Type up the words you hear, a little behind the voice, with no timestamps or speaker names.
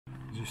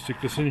You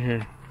stick this in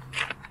here.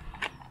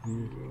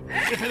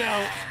 Get it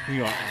out.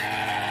 You go.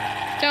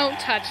 Don't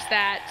touch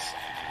that.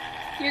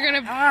 You're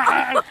gonna.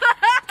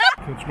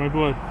 Touch my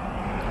blood.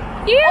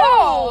 Ew!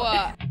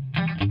 Oh.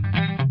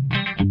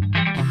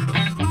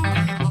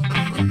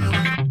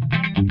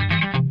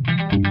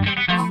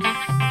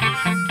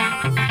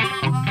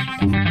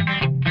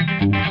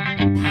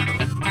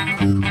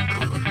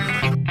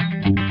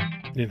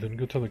 Nathan,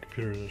 go tell the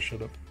computer to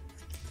shut up.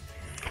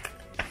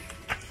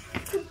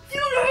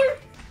 Computer!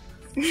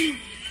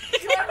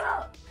 Shut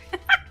up!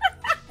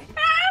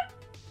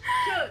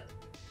 Shut.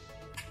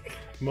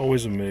 I'm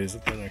always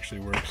amazed that actually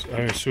works.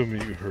 I assume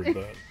you heard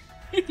that.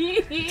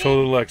 I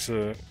told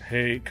Alexa,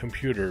 hey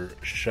computer,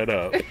 shut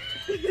up.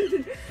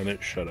 And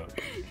it shut up.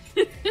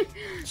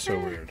 So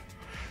weird.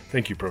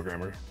 Thank you,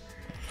 programmer.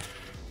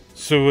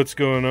 So what's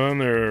going on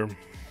there?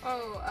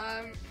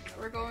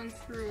 We're going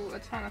through a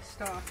ton of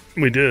stuff.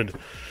 We did.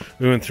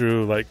 We went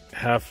through like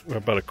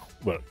about a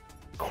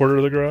quarter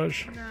of the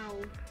garage?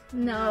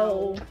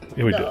 No.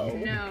 Yeah, we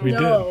did. No. We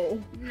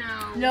did.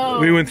 No.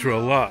 We went through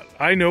a lot.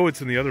 I know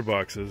it's in the other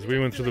boxes. We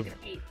went through like an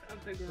eighth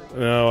of the garage.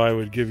 No, I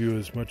would give you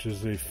as much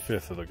as a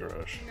fifth of the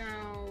garage.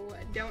 No,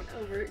 don't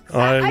over.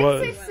 I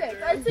was. I'd say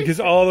 6. I'd say Because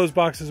all those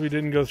boxes we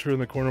didn't go through in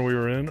the corner we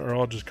were in are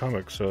all just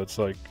comics. So it's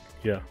like,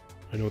 yeah,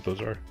 I know what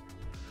those are.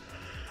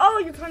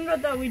 Oh, you're talking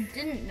about that we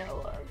didn't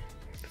know of.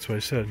 That's what I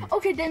said.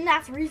 Okay, then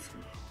that's the reason.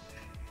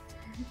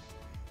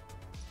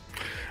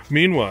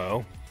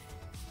 Meanwhile,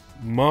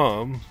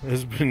 Mom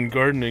has been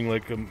gardening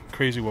like a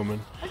crazy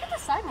woman Look at the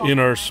sidewalk. in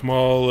our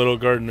small little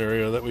garden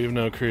area that we've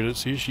now created.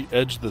 See, she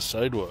edged the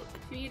sidewalk.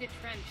 We need a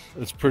trench.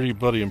 It's pretty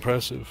bloody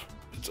impressive.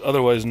 It's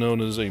otherwise known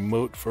as a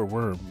moat for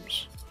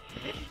worms.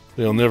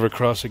 They'll never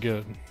cross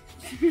again.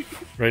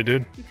 Right,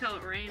 dude? Until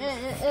it rains.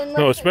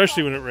 No,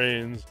 especially when it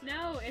rains.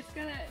 No, it's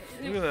gonna.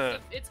 Look at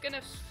that. It's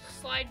gonna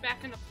slide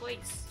back into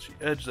place. She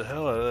edged the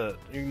hell out of that.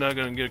 You're not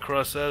going to get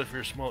across that if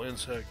you're a small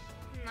insect.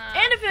 Nah.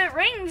 And if it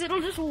rains, it'll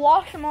just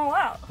wash them all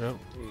out. Yep.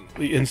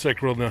 The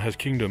insect world now has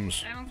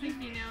kingdoms. I don't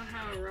think you know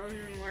how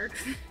erosion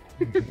works.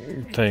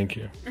 Thank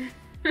you.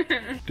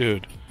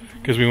 Dude,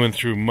 because we went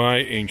through my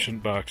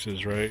ancient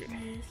boxes, right?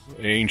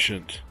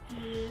 Ancient.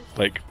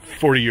 Like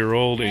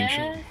 40-year-old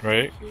ancient,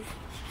 right?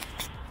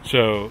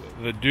 So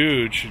the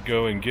dude should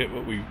go and get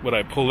what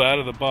I pulled out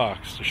of the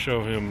box to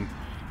show him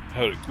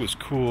how it was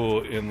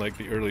cool in like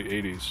the early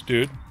 80s.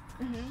 Dude,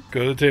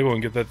 go to the table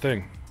and get that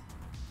thing.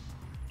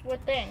 What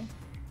thing?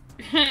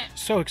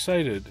 So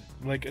excited.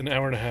 Like an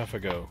hour and a half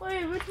ago.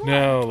 Wait, which one?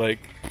 Now, like,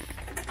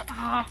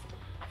 Darn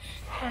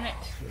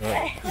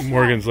it.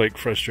 Morgan's like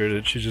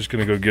frustrated. She's just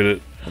gonna go get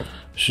it.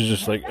 She's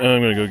just like, oh,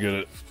 I'm gonna go get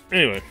it.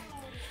 Anyway,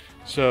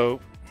 so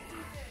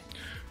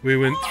we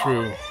went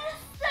through.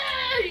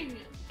 Thing!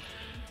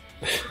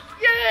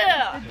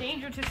 Yeah! The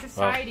danger to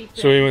society.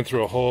 So we went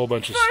through a whole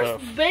bunch of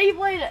stuff. First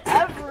Beyblade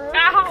ever.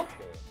 Ow!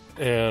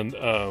 And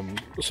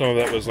some of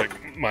that was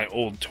like my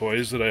old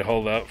toys that I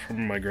hauled out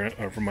from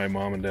from my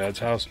mom and dad's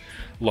house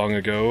long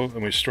ago,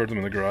 and we stored them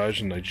in the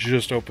garage. And I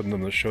just opened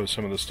them to show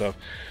some of the stuff.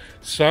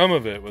 Some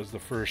of it was the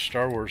first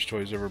Star Wars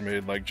toys ever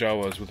made, like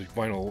Jawas with the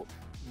vinyl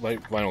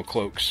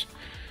cloaks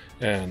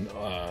and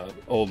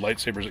old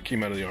lightsabers that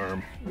came out of the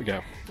arm.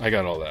 Yeah, I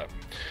got all that.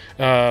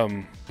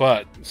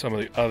 But some of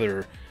the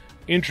other,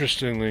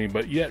 interestingly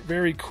but yet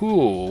very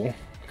cool.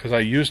 Because I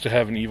used to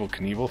have an Evel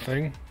Knievel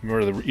thing.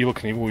 Remember the Evel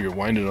Knievel where you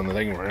wind it on the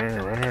thing?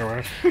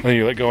 And then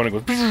you let go and it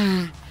goes...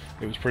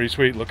 It was pretty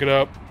sweet. Look it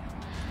up.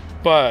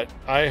 But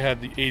I had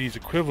the 80s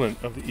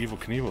equivalent of the Evel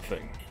Knievel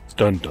thing.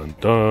 Dun dun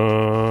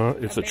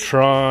dun. It's a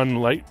Tron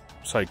Light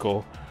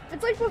Cycle.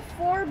 It's like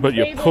before But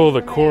you Beyblades pull the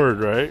were made. cord,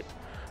 right?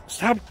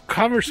 Stop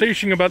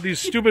conversation about these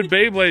stupid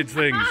Beyblade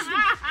things.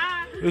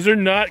 Those are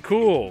not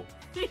cool.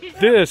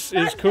 This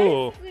is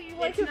cool.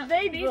 Like a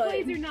Beyblade.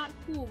 Beyblades are not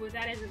cool, but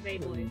that is a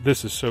Beyblade.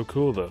 This is so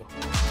cool, though.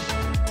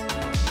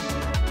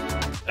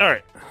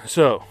 Alright,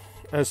 so,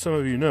 as some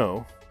of you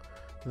know,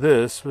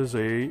 this was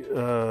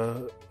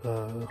a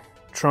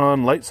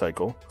Tron Light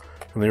Cycle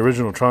from the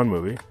original Tron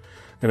movie,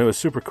 and it was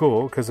super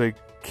cool because they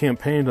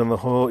campaigned on the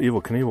whole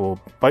Evel Knievel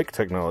bike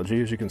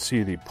technology. As you can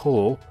see, the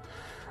pull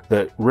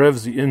that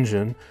revs the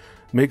engine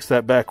makes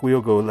that back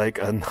wheel go like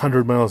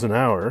 100 miles an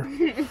hour,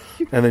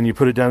 and then you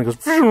put it down and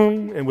it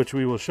goes, and which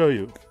we will show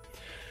you.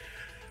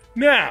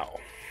 Now,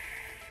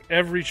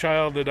 every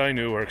child that I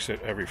knew, or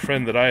except every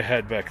friend that I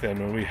had back then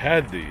when we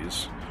had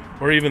these,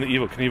 or even the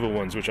Evel Knievel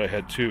ones, which I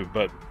had too,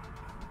 but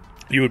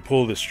you would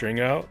pull this string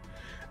out,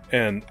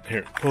 and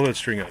here, pull that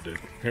string out, dude.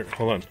 Here,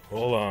 hold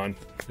on,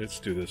 let's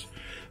do this.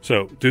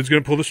 So, dude's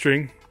gonna pull the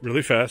string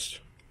really fast.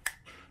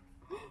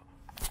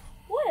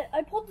 What?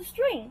 I pulled the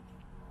string.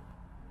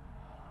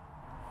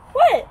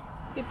 What?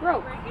 It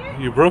broke.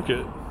 You broke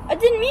it. I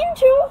didn't mean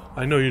to.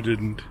 I know you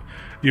didn't.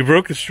 You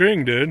broke the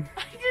string, dude.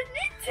 I didn't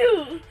mean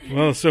to.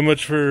 Well, so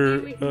much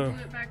for... We can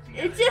glue it back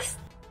together. It just...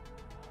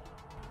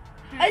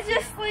 I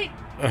just like...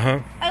 Uh-huh.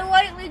 I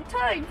lightly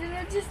tugged and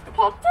it just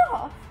popped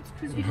off. It's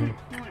because you didn't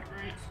pull it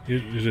right. You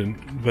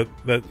didn't, but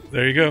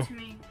there you go. To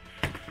me.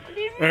 What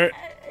do you mean? All right.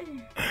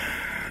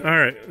 All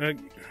right.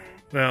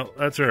 Well,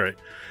 that's all right.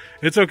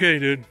 It's okay,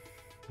 dude.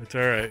 It's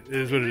all right. It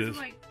is what it is.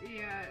 Like,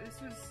 yeah,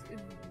 this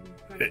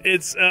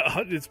was.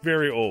 It's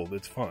very old.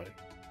 It's fine.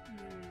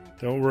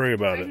 Don't worry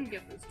about I it. can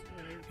get this toy.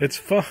 It's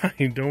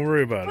fine. Don't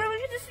worry about Wait, it. we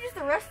can just use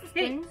the rest of the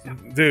things.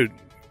 Dude,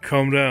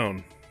 calm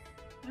down.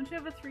 Don't you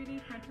have a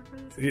 3D printer for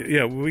this?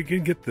 Yeah, we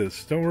can get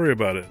this. Don't worry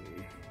about it.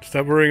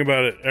 Stop worrying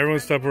about it. Everyone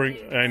stop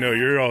worrying. I know,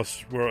 you're all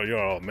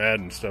mad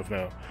and stuff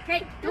now.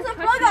 Hey, there's a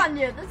bug on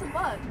you. There's a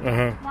bug.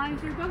 Uh-huh. Why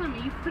is your bug on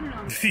me? You put it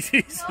on me.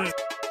 Jesus.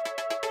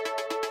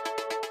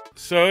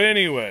 So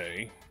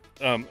anyway,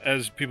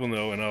 as people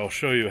know, and I'll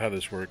show you how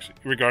this works,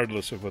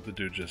 regardless of what the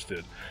dude just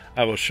did.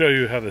 I will show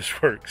you how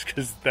this works,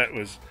 because that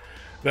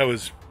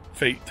was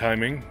fate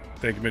timing.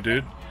 Thank you, my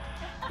dude.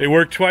 It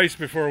worked twice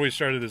before we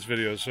started this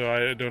video, so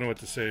I don't know what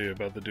to say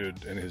about the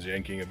dude and his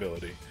yanking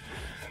ability.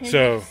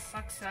 So,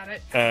 Sucks at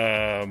it.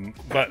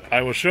 but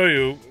I will show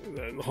you.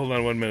 Hold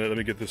on 1 minute. Let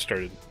me get this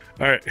started.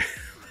 All right.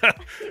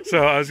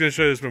 So I was going to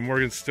show you this, but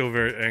Morgan's still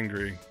very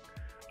angry.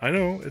 I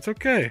know. It's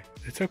okay.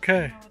 It's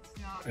okay. No, it's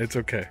not. It's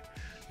okay.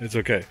 It's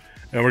okay.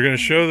 And we're going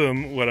to show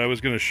them what I was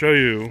going to show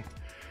you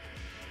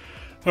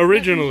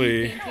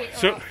originally.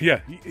 So yeah,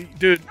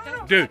 dude,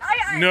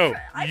 no,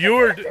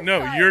 you're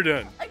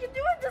done. I can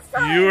do it this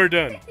time. You are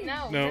done.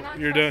 No,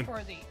 you're done.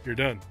 You're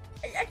done.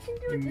 I can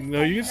do it this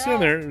No, time. you can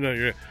stand there. No,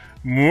 you're.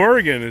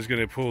 Morgan is going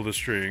to pull the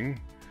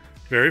string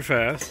very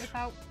fast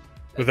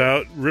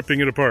without ripping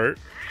it apart.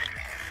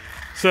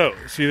 So,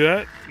 see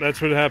that?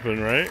 That's what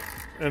happened, right?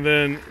 And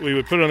then we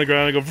would put it on the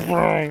ground and go,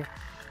 vroom,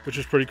 which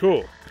is pretty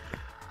cool.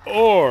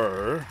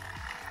 Or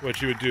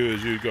what you would do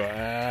is you'd go,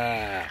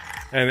 ah,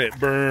 and it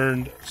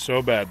burned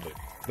so badly.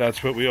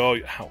 That's what we all,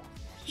 ow,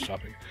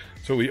 stopping.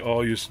 That's what we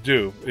all used to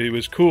do. It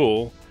was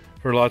cool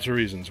for lots of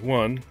reasons.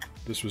 One,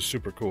 this was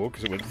super cool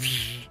because it went.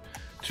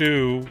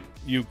 Two,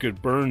 you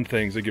could burn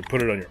things. Like you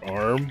put it on your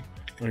arm,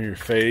 on your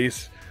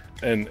face,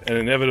 and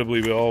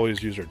inevitably we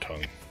always use our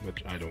tongue,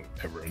 which I don't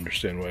ever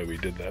understand why we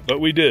did that, but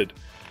we did.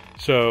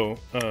 So,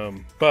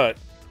 but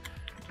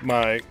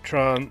my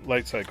Tron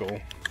Light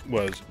Cycle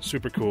was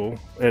super cool,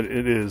 and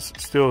it is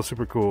still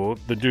super cool.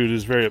 The dude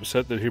is very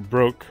upset that he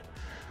broke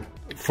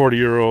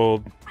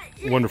 40-year-old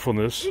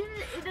wonderfulness,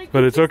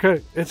 but it's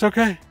okay. It's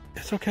okay.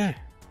 It's okay.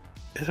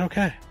 It's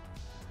okay.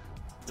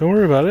 Don't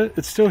worry about it.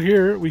 It's still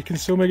here. We can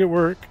still make it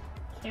work.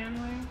 Can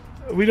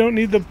we? We don't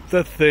need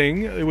the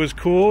thing. It was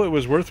cool. It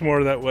was worth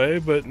more that way,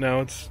 but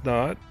now it's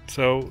not.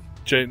 So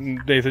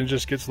Nathan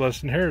just gets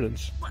less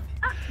inheritance.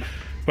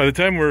 By the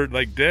time we're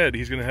like dead,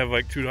 he's gonna have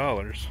like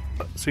 $2.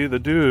 See the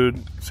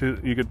dude? See,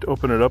 you could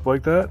open it up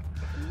like that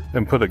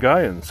and put a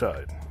guy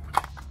inside,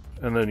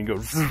 and then you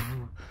go.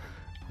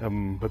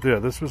 But yeah,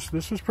 this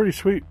was pretty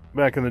sweet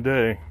back in the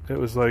day. It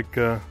was like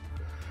the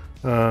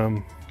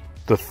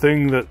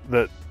thing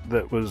that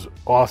was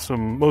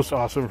awesome, most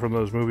awesome from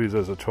those movies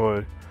as a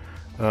toy,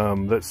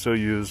 that still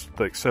used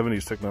like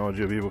 70s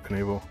technology of Evel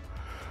Knievel.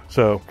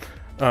 So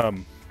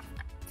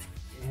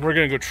we're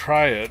gonna go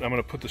try it. I'm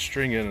gonna put the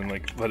string in and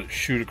like let it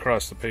shoot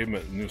across the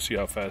pavement, and you'll see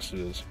how fast it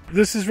is.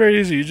 This is very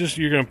easy.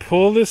 You're gonna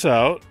pull this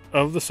out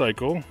of the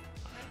cycle,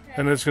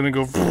 and it's gonna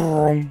go.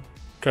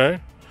 Okay.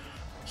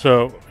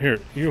 So here,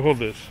 you hold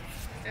this.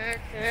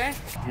 Okay.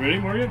 You ready,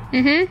 Morgan?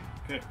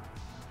 Mm-hmm. Okay.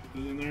 Put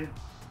this in there.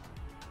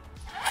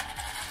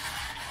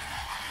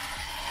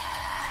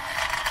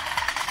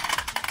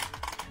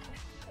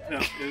 No,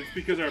 it's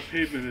because our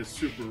pavement is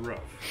super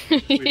rough.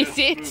 Is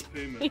it? Smooth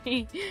pavement.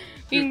 Here,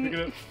 pick it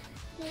up.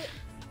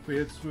 If we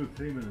had smooth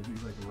pavement, it'd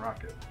be like a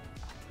rocket.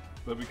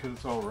 But because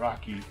it's all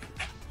rocky,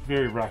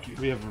 very rocky,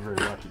 we have a very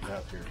rocky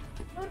path here.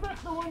 What about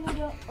the one we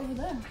got over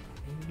there?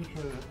 Let me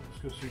try that.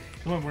 Let's go see.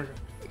 Come on, Morgan.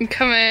 I'm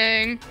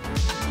coming.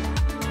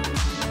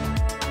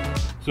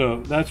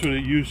 So that's what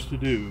it used to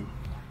do,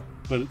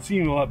 but it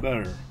seemed a lot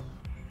better.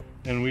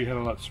 And we had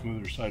a lot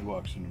smoother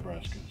sidewalks in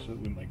Nebraska, so it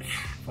went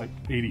like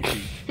 80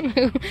 feet.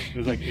 It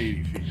was like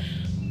 80 feet.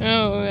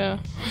 Oh, yeah.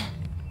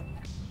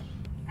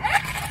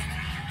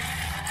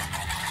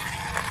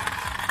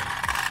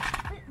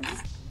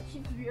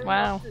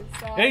 Wow.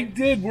 It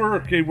did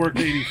work. It worked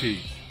 80 feet.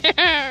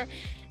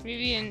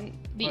 Maybe in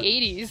the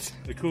 80s.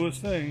 The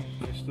coolest thing,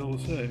 I still will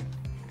say,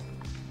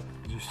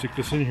 is you stick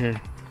this in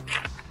here.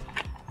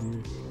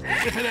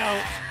 Whip it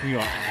out. You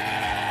go,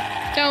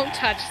 Don't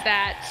touch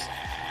that.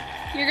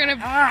 You're gonna.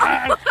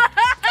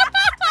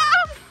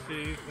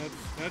 See,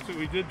 that's what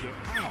we did though.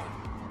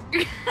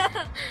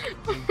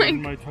 Oh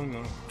Burned my tongue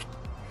off.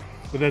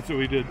 But that's what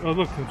we did. Oh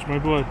look, that's my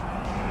blood.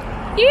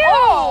 Ew!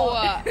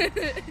 Oh.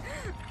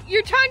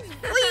 Your tongue's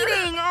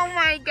bleeding! Oh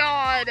my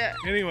god!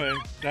 Anyway,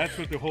 that's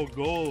what the whole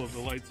goal of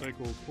the light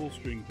cycle pull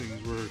string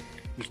things were,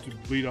 is to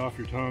bleed off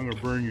your tongue or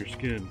burn your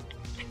skin.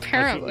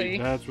 Apparently.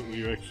 That's what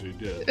we actually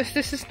did.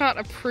 This is not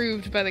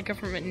approved by the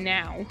government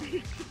now.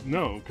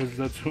 No, because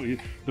that's what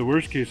the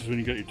worst case is when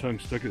you got your tongue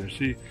stuck in there.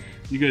 See,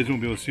 you guys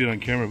won't be able to see it on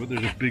camera, but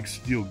there's a big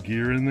steel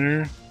gear in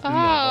there.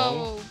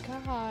 Oh,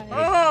 God.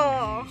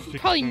 Oh! You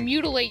probably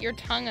mutilate your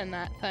tongue on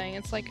that thing.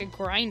 It's like a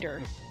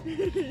grinder.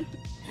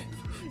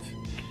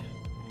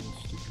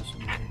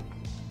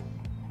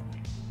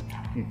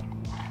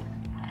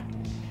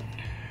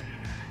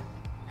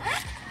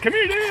 Come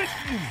here, Dad!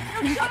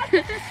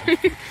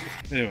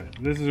 Anyway,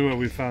 this is what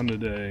we found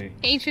today.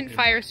 Ancient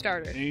fire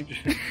starter.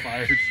 Ancient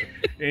fire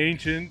starter.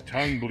 Ancient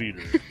tongue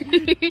bleeder.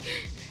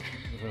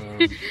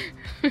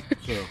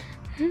 So,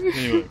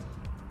 anyway.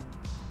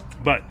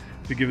 But,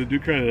 to give it due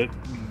credit,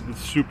 it's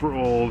super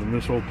old and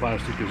this whole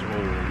plastic is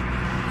old.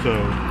 So,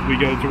 we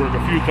got it to work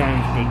a few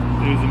times, but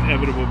it was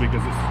inevitable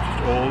because it's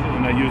just old.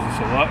 And I used this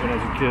a lot when I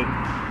was a kid.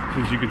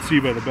 As you can see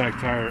by the back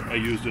tire, I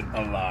used it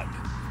a lot.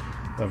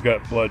 I've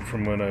got blood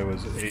from when I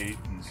was 8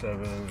 and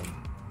 7.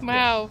 And,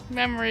 wow,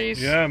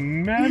 memories. yeah,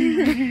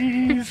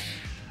 memories.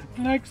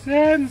 Like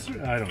sense.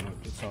 I don't know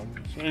what the song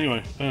is.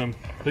 Anyway,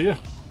 but yeah.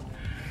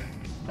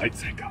 Light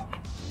cycle.